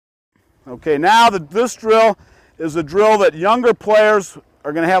Okay, now this drill is a drill that younger players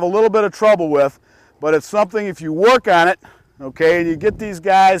are going to have a little bit of trouble with, but it's something if you work on it, okay, and you get these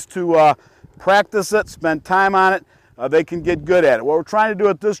guys to practice it, spend time on it, they can get good at it. What we're trying to do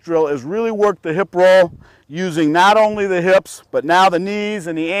with this drill is really work the hip roll using not only the hips, but now the knees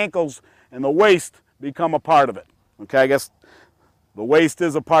and the ankles and the waist become a part of it. Okay, I guess the waist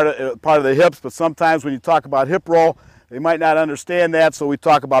is a part of the hips, but sometimes when you talk about hip roll, they might not understand that, so we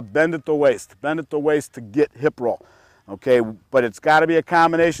talk about bend at the waist. Bend at the waist to get hip roll. Okay, but it's got to be a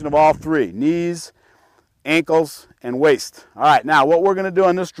combination of all three: knees, ankles, and waist. All right, now what we're going to do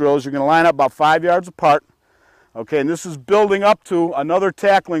on this drill is you're going to line up about 5 yards apart. Okay, and this is building up to another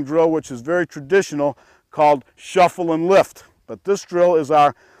tackling drill, which is very traditional, called shuffle and lift. But this drill is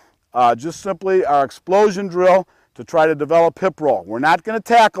our just simply our explosion drill to try to develop hip roll. We're not going to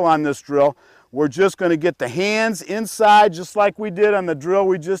tackle on this drill. We're just going to get the hands inside just like we did on the drill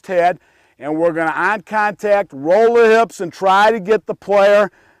we just had, and we're going to, on contact, roll the hips and try to get the player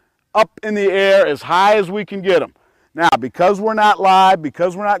up in the air as high as we can get them. Now, because we're not live,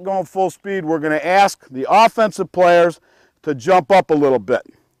 because we're not going full speed, we're going to ask the offensive players to jump up a little bit.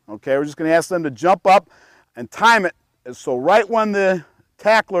 Okay, we're just going to ask them to jump up and time it so right when the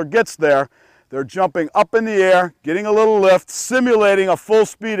tackler gets there, they're jumping up in the air, getting a little lift, simulating a full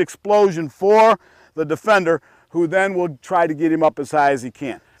speed explosion for the defender, who then will try to get him up as high as he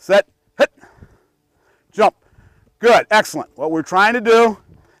can. Set, hit, jump. Good, excellent. What we're trying to do,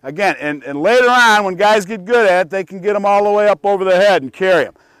 again, and later on when guys get good at it, they can get them all the way up over the head and carry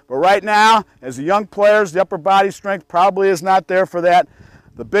them. But right now, as the young players, the upper body strength probably is not there for that.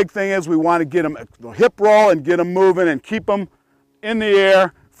 The big thing is we want to get them hip roll and get them moving and keep them in the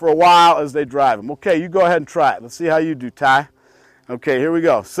air for a while as they drive them. Okay, you go ahead and try it. Let's see how you do, Ty. Okay, here we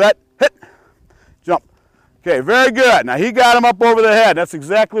go. Set, hit, jump. Okay, very good. Now he got him up over the head. That's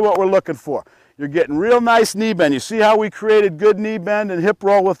exactly what we're looking for. You're getting real nice knee bend. You see how we created good knee bend and hip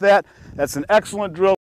roll with that? That's an excellent drill.